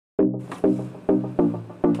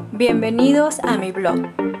Bienvenidos a mi blog.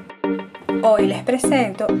 Hoy les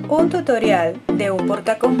presento un tutorial de un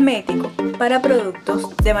portacosmético para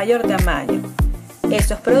productos de mayor tamaño.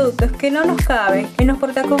 Esos productos que no nos caben en los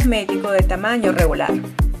portacosméticos de tamaño regular.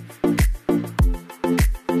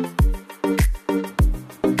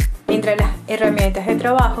 Entre las herramientas de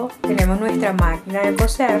trabajo tenemos nuestra máquina de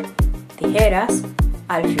coser, tijeras,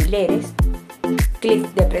 alfileres,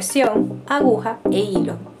 clips de presión, aguja e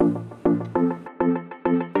hilo.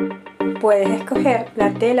 Puedes escoger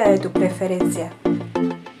la tela de tu preferencia.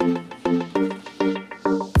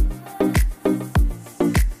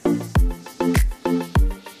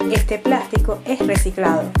 Este plástico es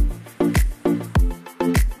reciclado.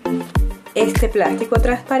 Este plástico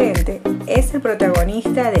transparente es el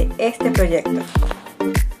protagonista de este proyecto.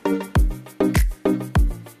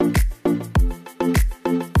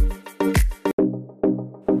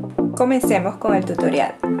 Comencemos con el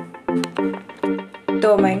tutorial.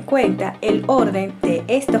 Toma en cuenta el orden de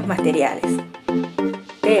estos materiales: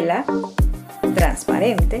 tela,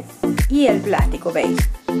 transparente y el plástico beige.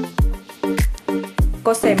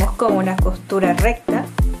 Cosemos con una costura recta,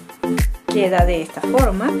 queda de esta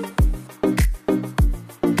forma.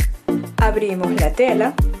 Abrimos la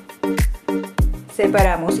tela,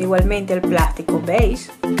 separamos igualmente el plástico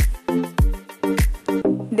beige,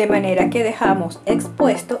 de manera que dejamos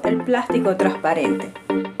expuesto el plástico transparente.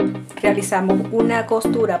 Realizamos una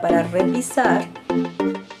costura para repisar,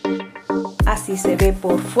 así se ve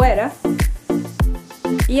por fuera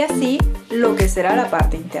y así lo que será la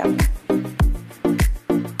parte interna.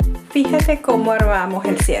 Fíjate cómo armamos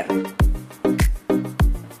el cierre.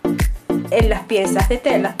 En las piezas de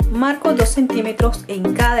tela marco 2 centímetros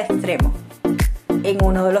en cada extremo. En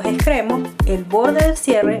uno de los extremos el borde del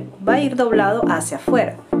cierre va a ir doblado hacia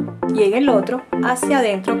afuera y en el otro hacia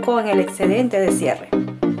adentro con el excedente de cierre.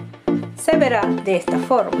 Se verá de esta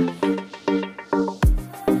forma.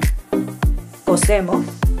 Cosemos.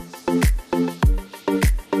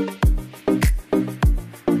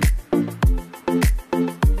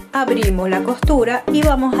 Abrimos la costura y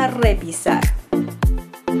vamos a repisar.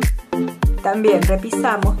 También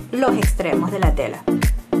repisamos los extremos de la tela.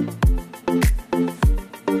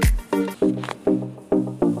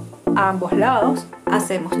 A ambos lados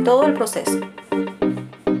hacemos todo el proceso.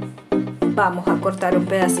 Vamos a cortar un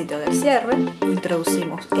pedacito del cierre,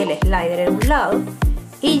 introducimos el slider en un lado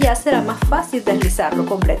y ya será más fácil deslizarlo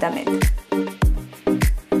completamente.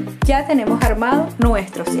 Ya tenemos armado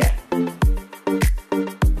nuestro cierre.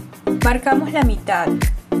 Marcamos la mitad,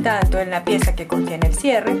 tanto en la pieza que contiene el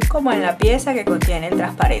cierre como en la pieza que contiene el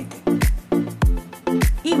transparente.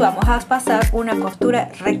 Y vamos a pasar una costura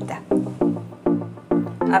recta.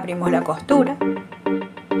 Abrimos la costura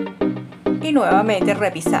y nuevamente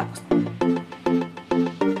repisamos.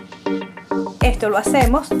 Esto lo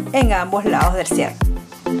hacemos en ambos lados del cierre.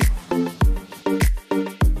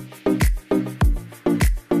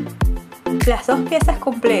 Las dos piezas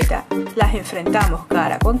completas las enfrentamos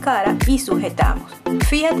cara con cara y sujetamos.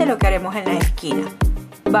 Fíjate lo que haremos en la esquina.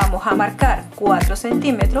 Vamos a marcar 4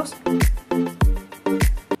 centímetros.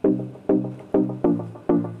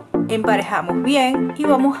 Emparejamos bien y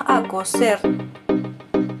vamos a coser.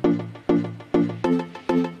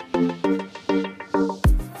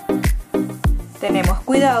 Tenemos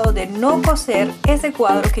cuidado de no coser ese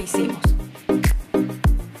cuadro que hicimos.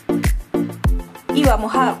 Y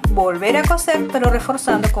vamos a volver a coser, pero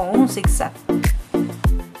reforzando con un zigzag.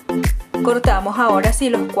 Cortamos ahora sí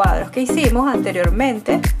los cuadros que hicimos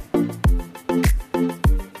anteriormente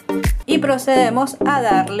y procedemos a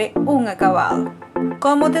darle un acabado,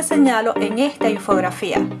 como te señalo en esta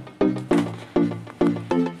infografía.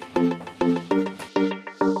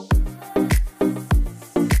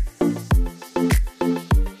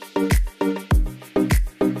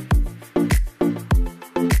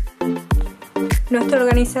 Nuestro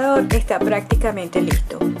organizador está prácticamente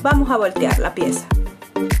listo. Vamos a voltear la pieza.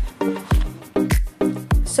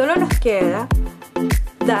 Solo nos queda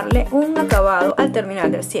darle un acabado al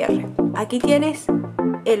terminar del cierre. Aquí tienes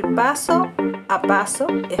el paso a paso,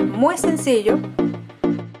 es muy sencillo.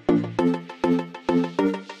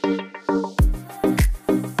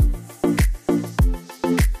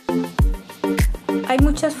 Hay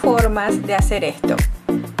muchas formas de hacer esto.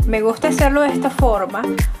 Me gusta hacerlo de esta forma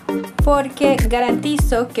porque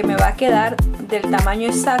garantizo que me va a quedar del tamaño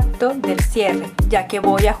exacto del cierre, ya que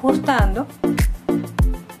voy ajustando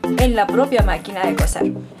en la propia máquina de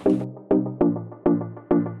coser.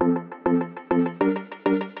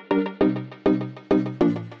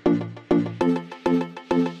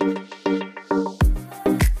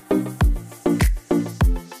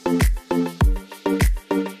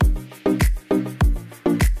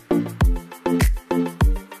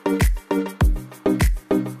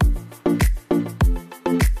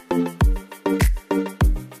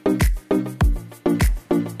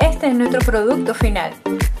 nuestro producto final.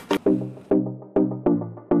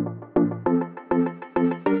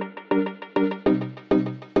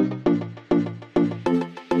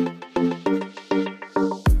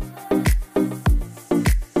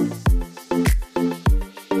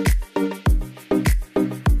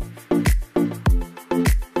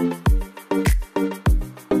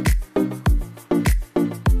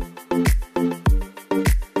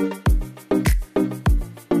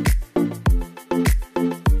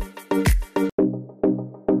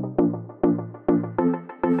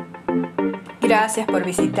 Gracias por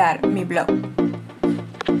visitar mi blog.